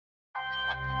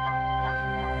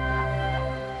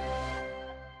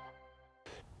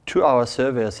To our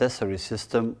survey accessory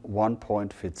system, one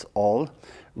point fits all,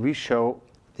 we show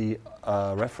the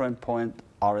reference point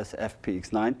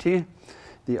RSFPX90.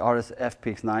 The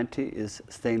RSFPX90 is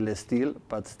stainless steel,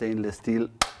 but stainless steel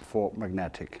for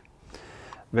magnetic.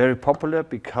 Very popular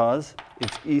because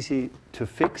it's easy to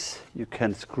fix. You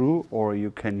can screw or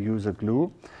you can use a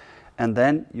glue, and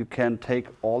then you can take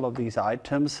all of these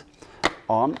items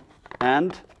on,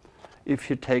 and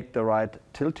if you take the right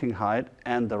tilting height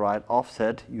and the right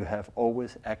offset, you have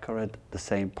always accurate the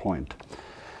same point.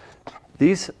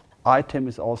 This item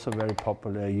is also very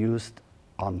popularly used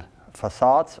on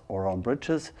facades or on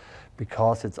bridges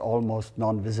because it's almost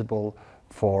non-visible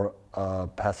for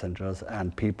passengers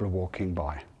and people walking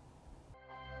by.